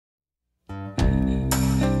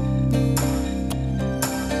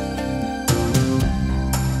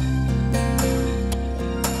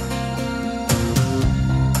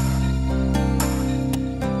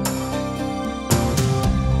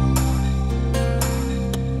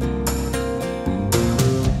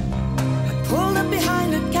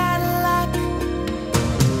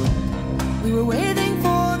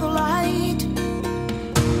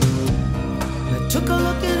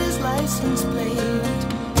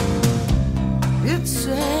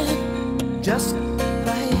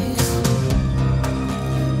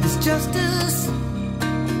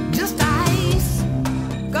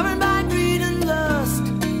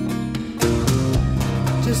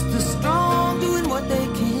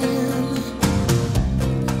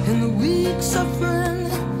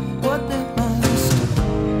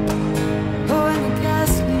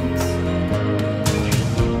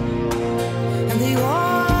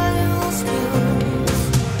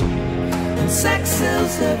Sex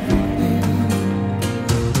sells everything.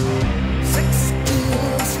 Sex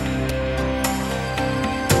kills.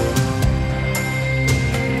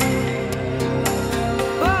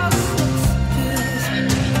 Oh, sex kills.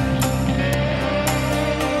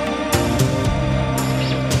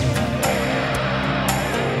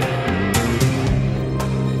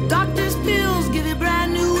 Doctors' pills give you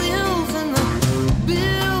brand new wills, and the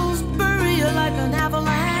bills bury you like an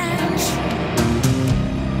avalanche.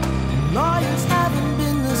 Lawyers haven't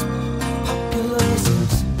been this popular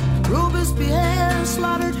since Robespierre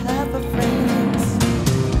slaughtered half of France.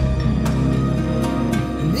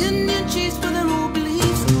 And Indian chiefs for their old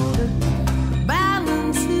beliefs know that the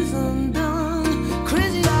balance is undone.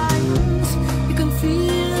 Crazy lines, you can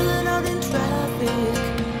feel it out in traffic.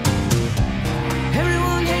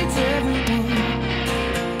 Everyone hates everyone,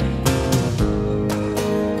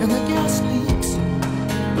 and the gas leaks,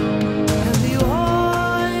 and the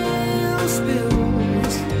oil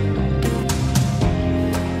spills.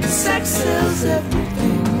 Sex sells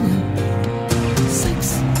everything. Sex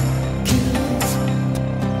kills.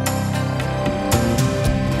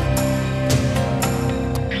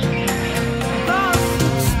 Oh,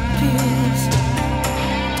 sex kills.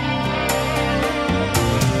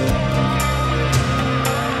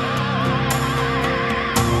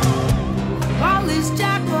 All these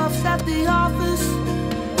jackoffs at the office,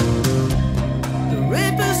 the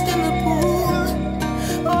rapists